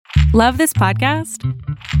Love this podcast?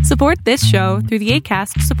 Support this show through the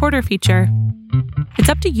Acast supporter feature. It's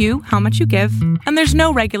up to you how much you give, and there's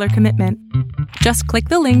no regular commitment. Just click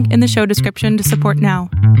the link in the show description to support now.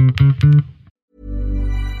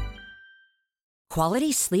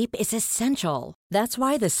 Quality sleep is essential. That's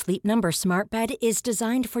why the Sleep Number Smart Bed is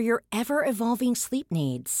designed for your ever-evolving sleep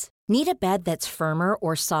needs. Need a bed that's firmer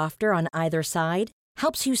or softer on either side?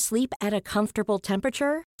 Helps you sleep at a comfortable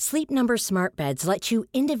temperature? Sleep Number Smart Beds let you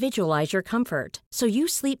individualize your comfort, so you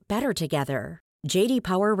sleep better together. J.D.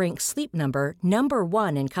 Power ranks Sleep Number number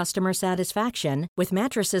 1 in customer satisfaction with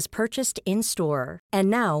mattresses purchased in-store. And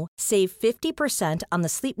now, save 50% on the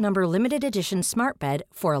Sleep Number Limited Edition Smart Bed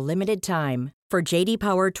for a limited time. For J.D.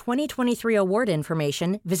 Power 2023 award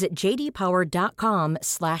information, visit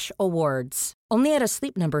jdpower.com/awards. Only at a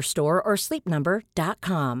Sleep Number store or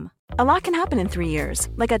sleepnumber.com. A lot can happen in 3 years,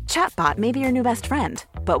 like a chatbot may be your new best friend.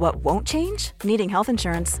 But what won't change? Needing health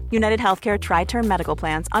insurance. United Healthcare Tri-Term Medical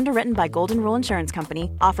Plans, underwritten by Golden Rule Insurance Company,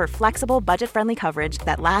 offer flexible, budget-friendly coverage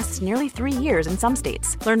that lasts nearly 3 years in some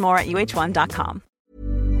states. Learn more at uh1.com.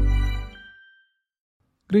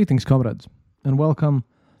 Greetings, comrades, and welcome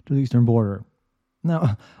to the Eastern Border.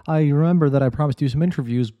 Now, I remember that I promised you some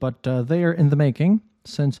interviews, but they are in the making,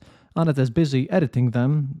 since Annette is busy editing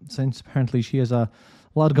them, since apparently she has a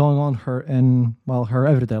lot going on her in, well, her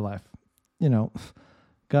everyday life. You know,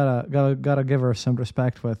 gotta give her some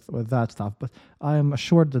respect with that stuff. But I am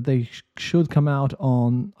assured that they should come out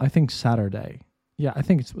on, I think, Saturday. Yeah, I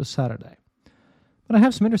think it was Saturday. But I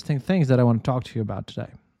have some interesting things that I want to talk to you about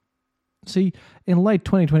today. See, in late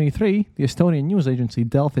 2023, the Estonian news agency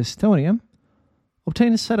Delfi Estonia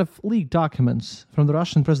obtained a set of leaked documents from the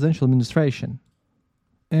Russian presidential administration.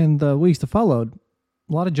 In the weeks that followed,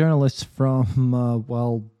 a lot of journalists from,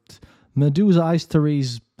 Medusa,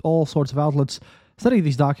 iStories, all sorts of outlets studied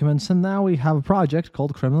these documents, and now we have a project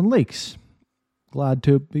called Kremlin Leaks. Glad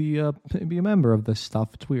to be a member of this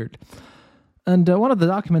stuff. It's weird. And one of the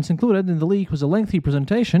documents included in the leak was a lengthy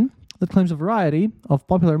presentation that claims a variety of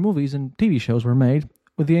popular movies and TV shows were made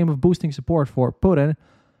with the aim of boosting support for Putin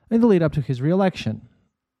in the lead up to his re-election.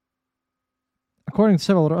 According to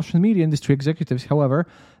several Russian media industry executives, however,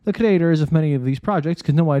 the creators of many of these projects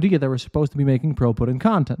had no idea they were supposed to be making pro-Putin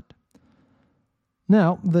content.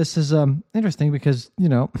 Now, this is interesting because,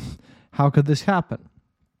 how could this happen?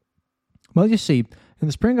 Well, you see, in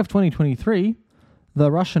the spring of 2023,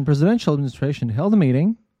 the Russian presidential administration held a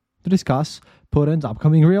meeting to discuss Putin's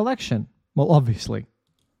upcoming re-election. Well, obviously.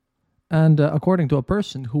 And according to a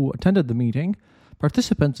person who attended the meeting,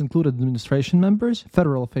 participants included administration members,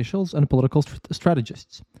 federal officials, and political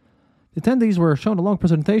strategists. The attendees were shown a long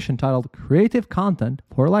presentation titled Creative Content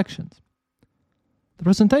for Elections. The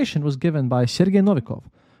presentation was given by Sergei Novikov,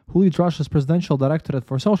 who leads Russia's Presidential Directorate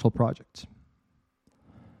for Social Projects.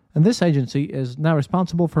 And this agency is now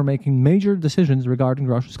responsible for making major decisions regarding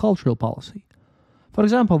Russia's cultural policy. For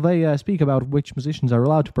example, they speak about which musicians are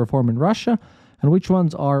allowed to perform in Russia and which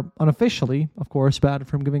ones are unofficially, of course, banned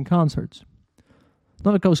from giving concerts.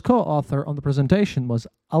 Novikov's co-author on the presentation was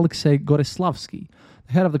Alexei Gorislavsky,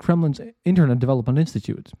 the head of the Kremlin's Internet Development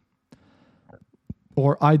Institute,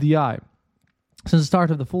 or IDI. Since the start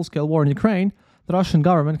of the full-scale war in Ukraine, the Russian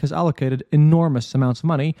government has allocated enormous amounts of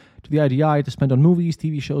money to the IDI to spend on movies,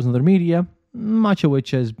 TV shows, and other media, much of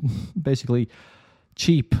which is basically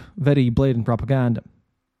cheap, very blatant propaganda.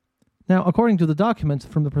 Now, according to the documents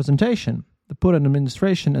from the presentation, the Putin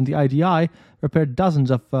administration and the IDI prepared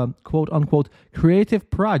dozens of quote-unquote creative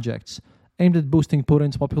projects aimed at boosting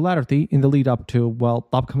Putin's popularity in the lead-up to,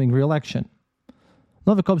 upcoming re-election.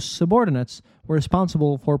 Novikov's subordinates were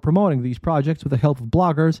responsible for promoting these projects with the help of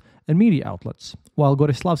bloggers and media outlets, while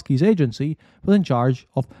Gorislavsky's agency was in charge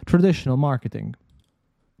of traditional marketing.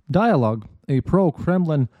 Dialogue, a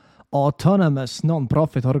pro-Kremlin autonomous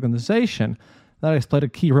non-profit organization that has played a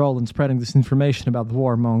key role in spreading disinformation about the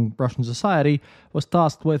war among Russian society, was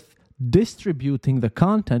tasked with distributing the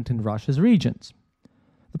content in Russia's regions.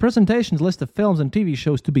 The presentation's list of films and TV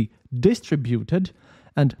shows to be distributed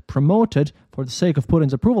and promoted for the sake of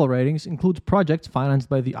Putin's approval ratings includes projects financed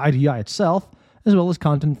by the IDI itself, as well as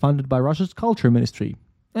content funded by Russia's Culture Ministry,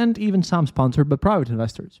 and even some sponsored by private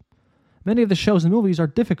investors. Many of the shows and movies are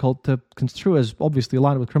difficult to construe as obviously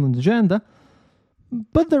aligned with Kremlin's agenda,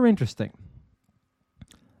 but they're interesting.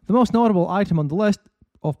 The most notable item on the list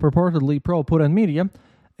of purportedly pro-Putin media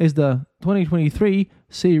is the 2023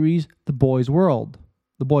 series The Boys' Ward,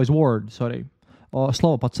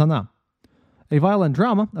 Slovo Patsana, a violent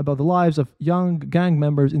drama about the lives of young gang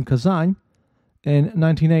members in Kazan in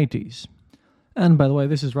 1980s. And by the way,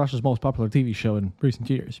 this is Russia's most popular TV show in recent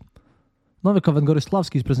years. Novikov and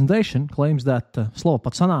Gorislavsky's presentation claims that Slovo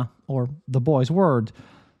Patsana, or the boy's word,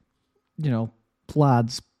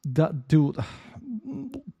 lads, do...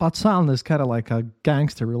 Patsan is kind of like a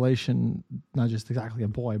gangster relation, not just exactly a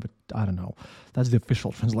boy, but I don't know. That's the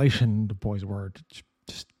official translation, the boy's word.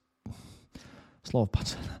 Just Slovo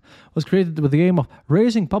Patsana was created with the aim of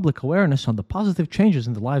raising public awareness on the positive changes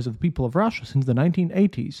in the lives of the people of Russia since the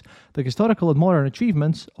 1980s, the historical and modern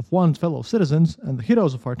achievements of one's fellow citizens, and the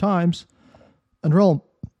heroes of our times, and role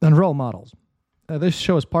models. This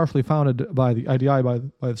show is partially founded by the IDI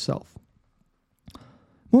by itself.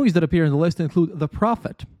 Movies that appear in the list include The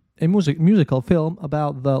Prophet, a musical film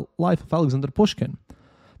about the life of Alexander Pushkin,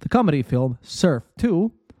 the comedy film Surf 2,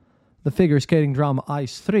 the figure skating drama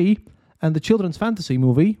Ice 3, and the children's fantasy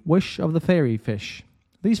movie Wish of the Fairy Fish.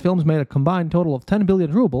 These films made a combined total of 10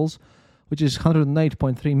 billion rubles, which is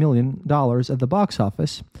 $108.3 million at the box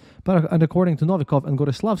office, and according to Novikov and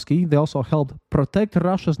Gorislavsky, they also helped protect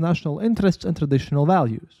Russia's national interests and traditional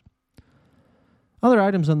values. Other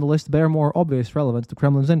items on the list bear more obvious relevance to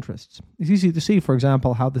Kremlin's interests. It's easy to see, for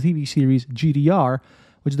example, how the TV series GDR,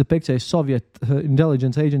 which depicts a Soviet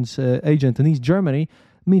intelligence agent in East Germany,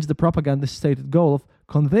 meets the propagandist's stated goal of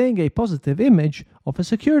conveying a positive image of a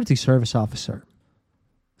security service officer.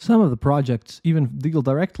 Some of the projects even deal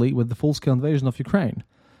directly with the full-scale invasion of Ukraine,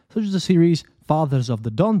 such as the series Fathers of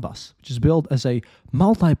the Donbas, which is billed as a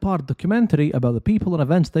multi-part documentary about the people and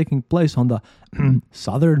events taking place on the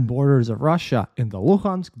southern borders of Russia in the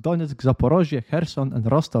Luhansk, Donetsk, Zaporozhye, Kherson, and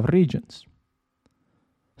Rostov regions.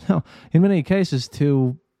 Now, in many cases,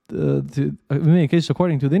 according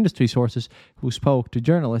to the industry sources who spoke to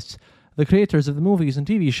journalists, the creators of the movies and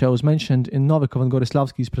TV shows mentioned in Novikov and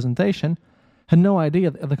Gorislavsky's presentation had no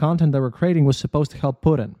idea that the content they were creating was supposed to help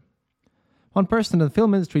Putin. One person in the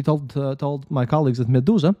film industry told my colleagues at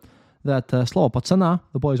Meduza that Slovo Patsana,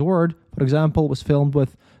 the boy's word, for example, was filmed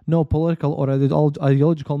with no political or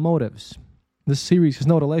ideological motives. This series has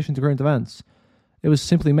no relation to current events. It was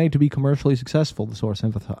simply made to be commercially successful, the source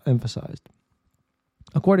emphasized.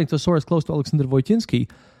 According to a source close to Alexander Voitinsky,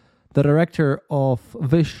 the director of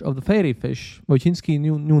Wish of the Fairy Fish, Voitinsky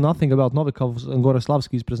knew nothing about Novikov's and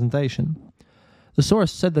Gorislavsky's presentation. The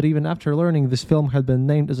source said that even after learning this film had been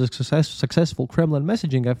named as a successful Kremlin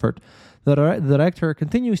messaging effort, the director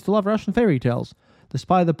continues to love Russian fairy tales,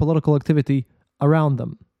 despite the political activity around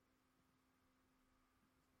them.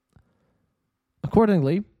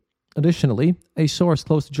 Additionally, a source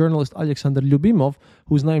close to journalist Alexander Lyubimov,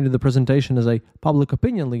 who was named in the presentation as a public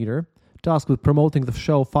opinion leader, tasked with promoting the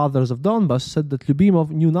show Fathers of Donbas, said that Lyubimov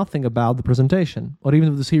knew nothing about the presentation, or even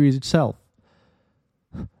of the series itself.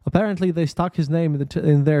 Apparently, they stuck his name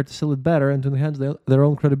in there to sell it better and to enhance their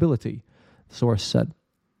own credibility, the source said.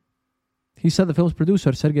 He said the film's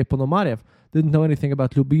producer, Sergei Ponomarev, didn't know anything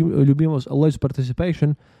about Lyubimov's alleged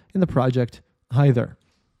participation in the project either.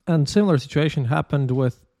 And similar situation happened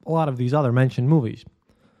with a lot of these other mentioned movies.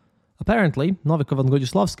 Apparently, Novikov and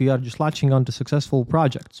Gorislavsky are just latching onto successful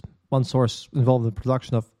projects. One source involved in the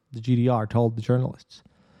production of the GDR told the journalists.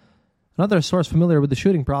 Another source familiar with the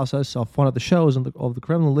shooting process of one of the shows of the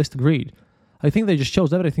Kremlin list agreed. I think they just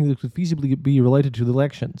chose everything that could feasibly be related to the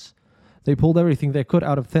elections. They pulled everything they could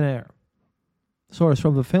out of thin air. A source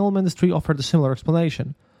from the film industry offered a similar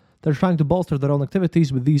explanation. They're trying to bolster their own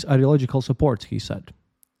activities with these ideological supports, he said.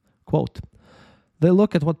 Quote, they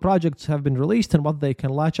look at what projects have been released and what they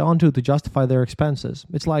can latch onto to justify their expenses.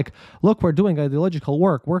 It's like, look, we're doing ideological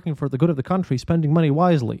work, working for the good of the country, spending money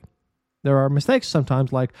wisely. There are mistakes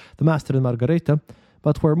sometimes, like The Master and Margarita,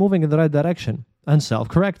 but we're moving in the right direction and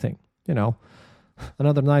self-correcting.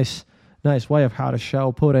 Another nice way of how to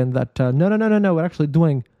show Putin that no, we're actually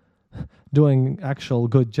doing actual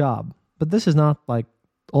good job. But this is not like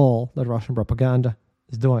all that Russian propaganda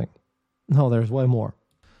is doing. No, there's way more.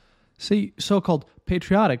 See, so-called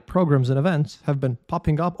patriotic programs and events have been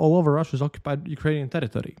popping up all over Russia's occupied Ukrainian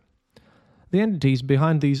territory. The entities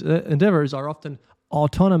behind these endeavors are often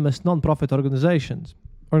autonomous non-profit organizations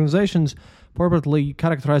purportedly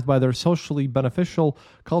characterized by their socially beneficial,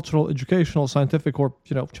 cultural, educational, scientific, or,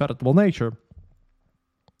 charitable nature,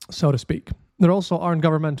 so to speak. They also aren't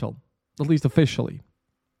governmental, at least officially.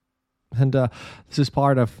 And this is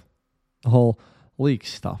part of the whole leak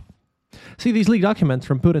stuff. See, these leaked documents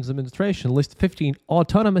from Putin's administration list 15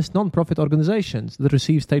 autonomous non-profit organizations that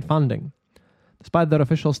receive state funding. Despite their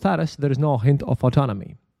official status, there is no hint of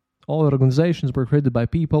autonomy. All organizations were created by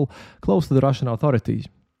people close to the Russian authorities,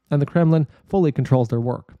 and the Kremlin fully controls their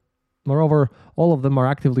work. Moreover, all of them are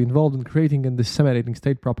actively involved in creating and disseminating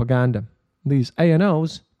state propaganda. These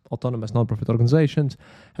ANOs, autonomous non-profit organizations,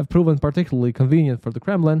 have proven particularly convenient for the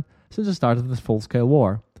Kremlin since the start of this full-scale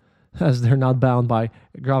war. as they're not bound by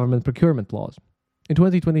government procurement laws. In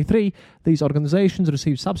 2023, these organizations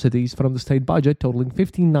received subsidies from the state budget totaling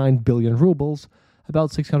 59 billion rubles,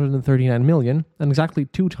 about 639 million, and exactly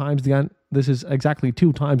two times the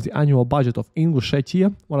annual budget of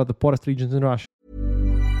Ingushetia, one of the poorest regions in Russia.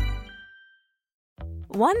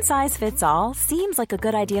 One size fits all seems like a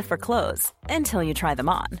good idea for clothes until you try them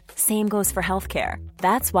on. Same goes for healthcare.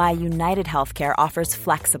 That's why United Healthcare offers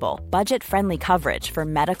flexible, budget-friendly coverage for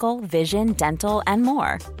medical, vision, dental, and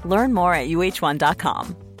more. Learn more at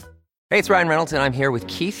uh1.com. Hey, it's Ryan Reynolds, and I'm here with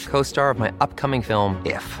Keith, co-star of my upcoming film,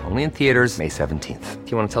 If, only in theaters May 17th.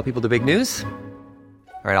 Do you want to tell people the big news?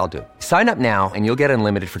 All right, I'll do it. Sign up now and you'll get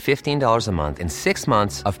unlimited for $15 a month and 6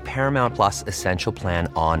 months of Paramount Plus Essential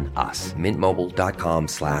Plan on us.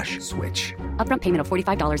 MintMobile.com/switch. Upfront payment of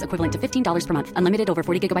 $45 equivalent to $15 per month. Unlimited over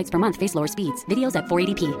 40 gigabytes per month. Face lower speeds. Videos at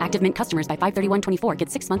 480p. Active Mint customers by 531.24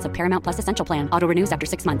 get 6 months of Paramount Plus Essential Plan. Auto renews after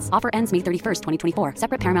 6 months. Offer ends May 31st, 2024.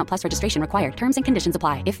 Separate Paramount Plus registration required. Terms and conditions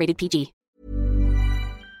apply if rated PG.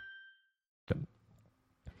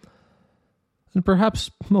 And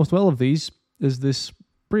perhaps most well of these is this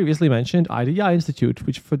previously mentioned IDI Institute,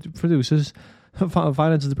 which finances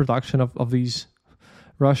the production of these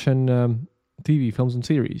Russian TV films and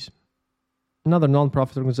series. Another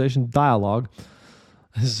non-profit organization, Dialogue,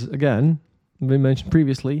 has again been mentioned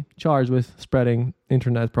previously, charged with spreading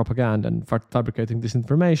internet propaganda and fabricating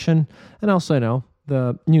disinformation, and also,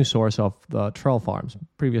 the new source of the troll farms,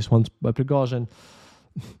 previous ones by Prigozhin.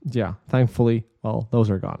 Yeah, thankfully, those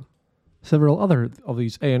are gone. Several other of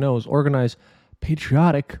these ANOs organize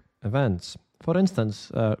patriotic events. For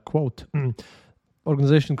instance, quote,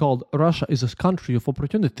 organization called Russia is a Country of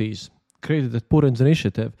Opportunities, created at Putin's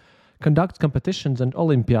initiative, conducts competitions and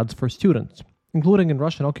Olympiads for students, including in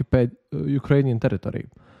Russian-occupied Ukrainian territory.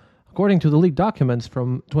 According to the leaked documents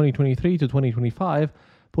from 2023 to 2025,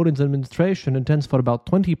 Putin's administration intends for about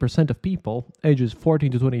 20% of people, ages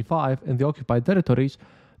 14 to 25, in the occupied territories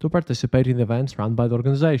to participate in events run by the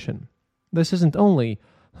organization. This isn't the only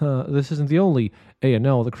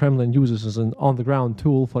ANO the Kremlin uses as an on-the-ground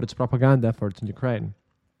tool for its propaganda efforts in Ukraine.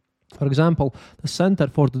 For example, the Center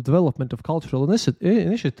for the Development of Cultural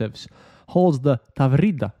Initiatives holds the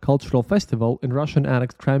Tavrida Cultural Festival in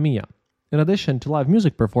Russian-annexed Crimea. In addition to live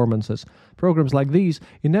music performances, programs like these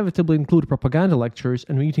inevitably include propaganda lectures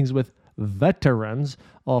and meetings with veterans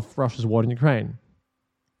of Russia's war in Ukraine.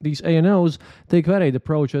 These ANOs take varied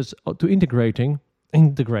approaches to integrating,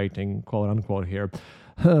 quote-unquote here,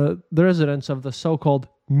 the residents of the so-called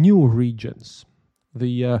new regions.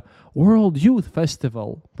 The World Youth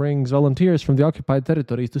Festival brings volunteers from the occupied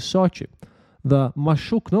territories to Sochi. The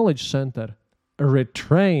Mashuk Knowledge Center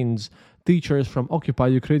retrains teachers from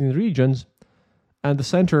occupied Ukrainian regions, and the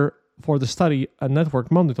Center for the Study and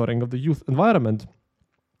Network Monitoring of the Youth Environment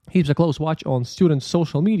keeps a close watch on students'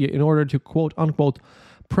 social media in order to, quote-unquote,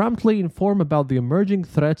 promptly inform about the emerging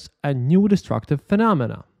threats and new destructive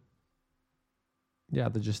phenomena. Yeah,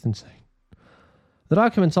 they're just insane. The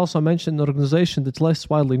documents also mention an organization that's less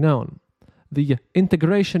widely known, the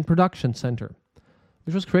Integration Production Center,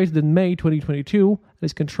 which was created in May 2022 and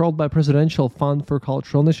is controlled by Presidential Fund for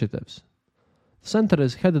Cultural Initiatives. The center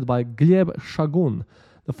is headed by Gleb Shagun,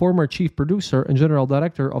 the former chief producer and general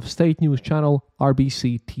director of state news channel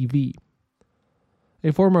RBC TV.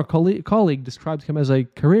 A former colleague described him as a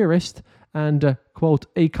careerist and, quote,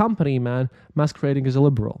 a company man masquerading as a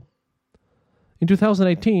liberal. In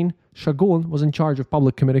 2018, Shagun was in charge of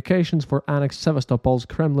public communications for annexed Sevastopol's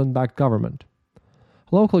Kremlin-backed government.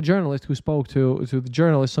 A local journalist who spoke to the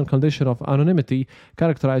journalists on condition of anonymity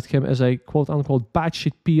characterized him as a quote-unquote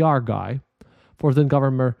batshit PR guy for then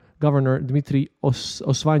Governor Dmitry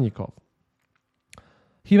Osvannikov.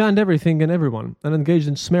 He banned everything and everyone and engaged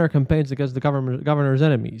in smear campaigns against the governor's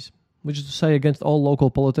enemies, which is to say against all local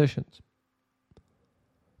politicians.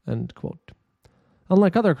 End quote.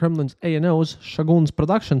 Unlike other Kremlin's ANOs, Shagun's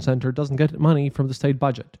production center doesn't get money from the state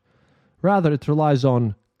budget. Rather, it relies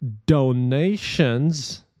on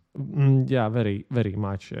donations, very, very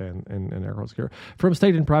much in air quotes here, from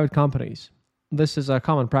state and private companies. This is a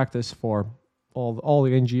common practice for all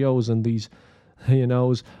the NGOs and these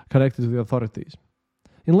ANOs connected to the authorities.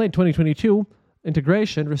 In late 2022,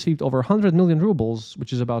 Integration received over 100 million rubles,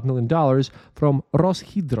 which is about $1 million, from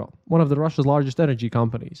Roshydro, one of Russia's largest energy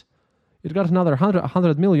companies. It got another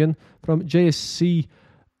 100 million from JSC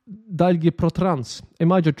Dalgiprotrans, a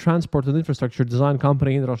major transport and infrastructure design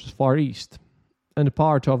company in Russia's Far East, and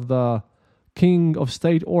part of the King of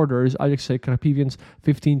State Orders Alexei Krapivyan's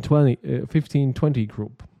 1520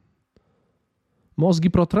 group.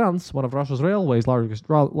 Mosgiprotrans, one of Russia's railways'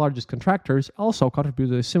 largest contractors, also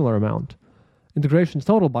contributed a similar amount. Integration's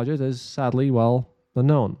total budget is sadly, well,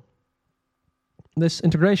 unknown. This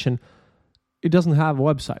integration, it doesn't have a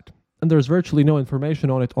website, and there's virtually no information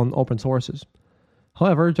on it on open sources.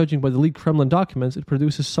 However, judging by the leaked Kremlin documents, it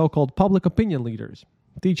produces so-called public opinion leaders,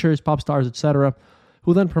 teachers, pop stars, etc.,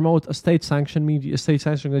 who then promote a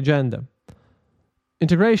state-sanctioned agenda.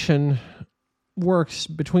 Integration works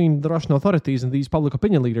between the Russian authorities and these public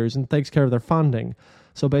opinion leaders and takes care of their funding.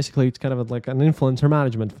 So basically, it's kind of like an influencer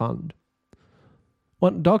management fund.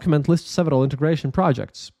 One document lists several integration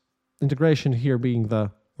projects, integration here being the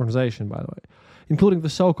organization, by the way, including the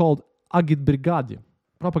so-called Agitbrigady,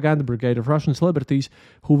 propaganda brigade of Russian celebrities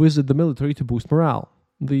who visit the military to boost morale.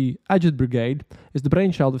 The Agit Brigade is the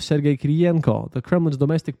brainchild of Sergei Kiriyenko, the Kremlin's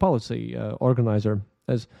domestic policy organizer,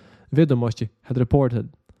 as Vedomosti had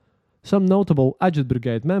reported. Some notable Agit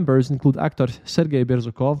Brigade members include actors Sergei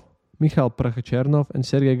Berzukov, Mikhail Prokhachernov, and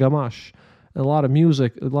Sergei Gamash, and a lot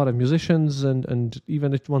of musicians, and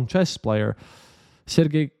even one chess player,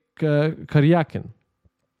 Sergei Karyakin.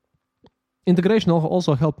 Integration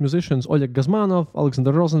also helped musicians Oleg Gazmanov,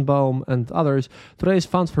 Alexander Rosenbaum, and others to raise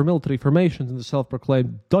funds for military formations in the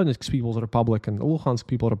self-proclaimed Donetsk People's Republic and Luhansk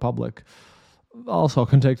People's Republic, also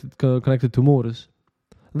connected to Murs.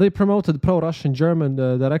 They promoted pro-Russian German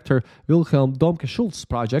director Wilhelm Domke Schultz's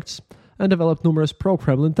projects and developed numerous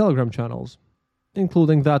pro-Kremlin Telegram channels,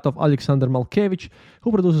 including that of Alexander Malkevich,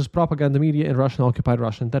 who produces propaganda media in Russian-occupied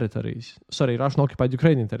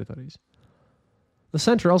Ukrainian territories. The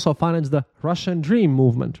center also financed the Russian Dream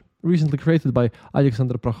movement, recently created by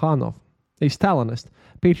Alexander Prokhanov, a Stalinist,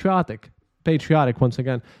 patriotic once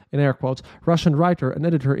again, in air quotes, Russian writer and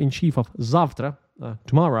editor-in-chief of Zavtra,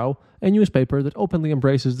 Tomorrow, a newspaper that openly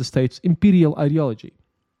embraces the state's imperial ideology.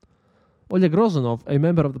 Oleg Rozanov, a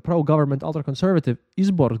member of the pro-government ultra-conservative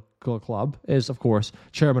Izbor Club, is, of course,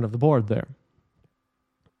 chairman of the board there.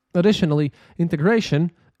 Additionally,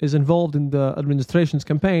 Integration is involved in the administration's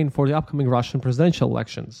campaign for the upcoming Russian presidential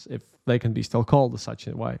elections, if they can be still called as such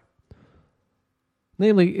in a way.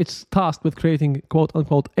 Namely, it's tasked with creating,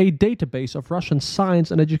 quote-unquote, a database of Russian science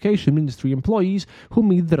and education ministry employees who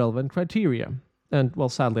meet the relevant criteria. And, well,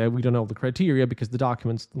 sadly, we don't know the criteria because the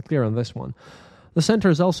document's unclear on this one. The center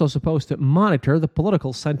is also supposed to monitor the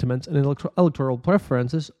political sentiments and electoral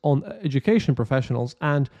preferences on education professionals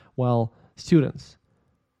and, well, students.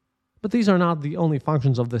 But these are not the only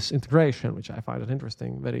functions of this integration, which I find it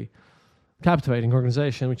interesting, very captivating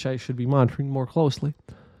organization, which I should be monitoring more closely.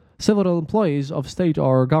 Several employees of state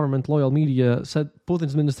or government loyal media said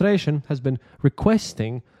Putin's administration has been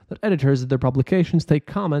requesting that editors of their publications take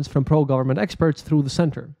comments from pro-government experts through the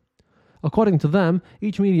center. According to them,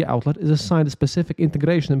 each media outlet is assigned a specific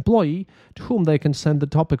integration employee to whom they can send the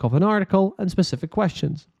topic of an article and specific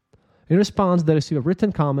questions. In response, they receive a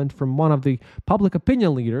written comment from one of the public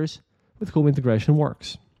opinion leaders with whom integration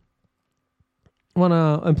works. One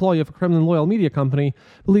employee of a Kremlin loyal media company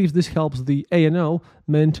believes this helps the ANO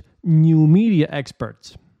mint new media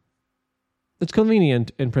experts. It's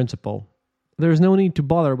convenient in principle. There is no need to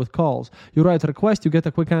bother with calls. You write a request, you get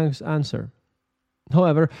a quick answer.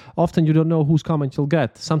 However, often you don't know whose comment you'll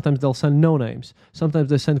get. Sometimes they'll send no names.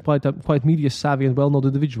 Sometimes they send quite media-savvy and well-known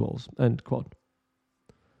individuals. End quote.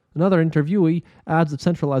 Another interviewee adds that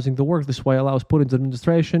centralizing the work this way allows Putin's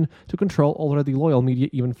administration to control already loyal media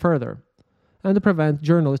even further, and to prevent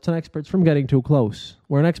journalists and experts from getting too close,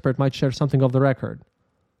 where an expert might share something off the record.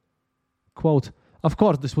 Quote, of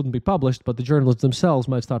course this wouldn't be published, but the journalists themselves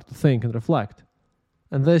might start to think and reflect.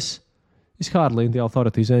 And this is hardly in the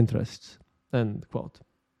authorities' interests. End quote.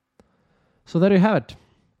 So there you have it.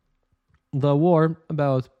 The war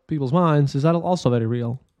about people's minds is also very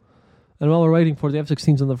real. And while we're waiting for the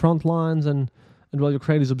F-16s on the front lines, and while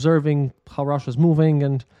Ukraine is observing how Russia's moving,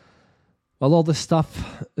 and while all this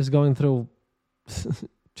stuff is going through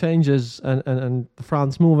changes, and the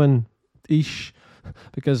front's moving-ish,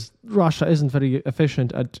 because Russia isn't very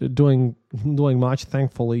efficient at doing much,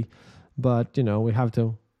 thankfully. But, we have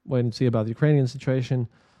to wait and see about the Ukrainian situation.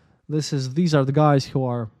 These are the guys who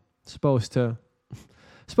are supposed to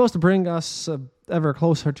bring us ever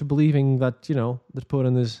closer to believing that, that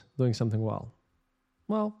Putin is doing something well.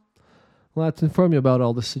 Well, let's inform you about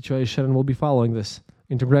all this situation, and we'll be following this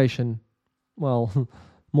integration, well,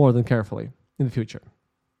 more than carefully in the future.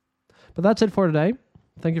 But that's it for today.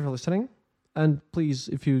 Thank you for listening. And please,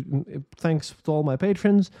 thanks to all my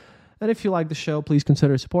patrons. And if you like the show, please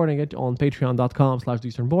consider supporting it on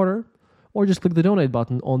patreon.com/theeasternborder, or just click the donate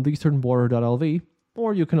button on theeasternborder.lv.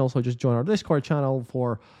 Or you can also just join our Discord channel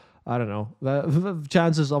for, the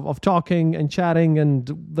chances of talking and chatting. And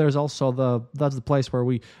there's also that's the place where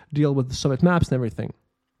we deal with the Soviet maps and everything.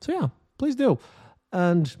 So yeah, please do.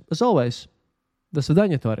 And as always, До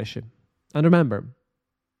свидания, товарищи. And remember,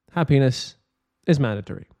 happiness is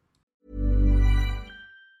mandatory.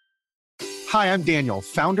 Hi, I'm Daniel,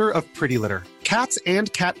 founder of Pretty Litter. Cats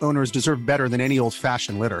and cat owners deserve better than any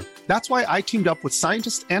old-fashioned litter. That's why I teamed up with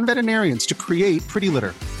scientists and veterinarians to create Pretty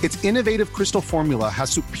Litter. Its innovative crystal formula has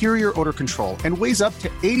superior odor control and weighs up to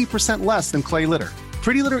 80% less than clay litter.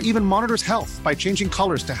 Pretty Litter even monitors health by changing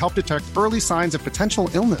colors to help detect early signs of potential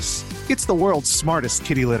illness. It's the world's smartest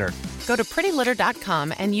kitty litter. Go to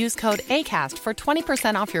prettylitter.com and use code ACAST for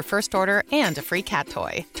 20% off your first order and a free cat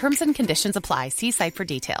toy. Terms and conditions apply. See site for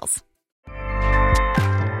details.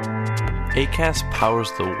 Acast powers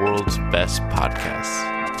the world's best podcasts.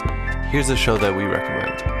 Here's a show that we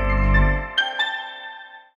recommend.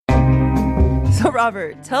 So,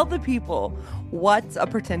 Robert, tell the people, what's a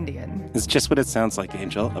pretendian? It's just what it sounds like,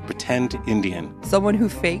 Angel. A pretend Indian. Someone who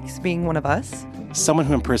fakes being one of us? Someone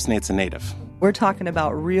who impersonates a native. We're talking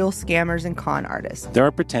about real scammers and con artists. There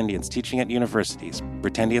are pretendians teaching at universities,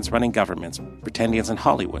 pretendians running governments, pretendians in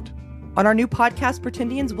Hollywood. On our new podcast,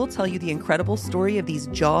 Pretendians, we'll tell you the incredible story of these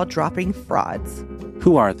jaw-dropping frauds.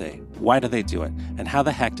 Who are they? Why do they do it? And how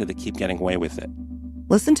the heck do they keep getting away with it?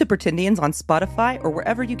 Listen to Pretendians on Spotify or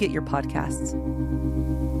wherever you get your podcasts.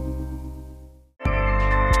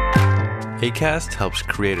 Acast helps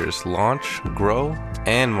creators launch, grow,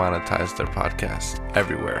 and monetize their podcasts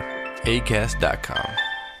everywhere. Acast.com.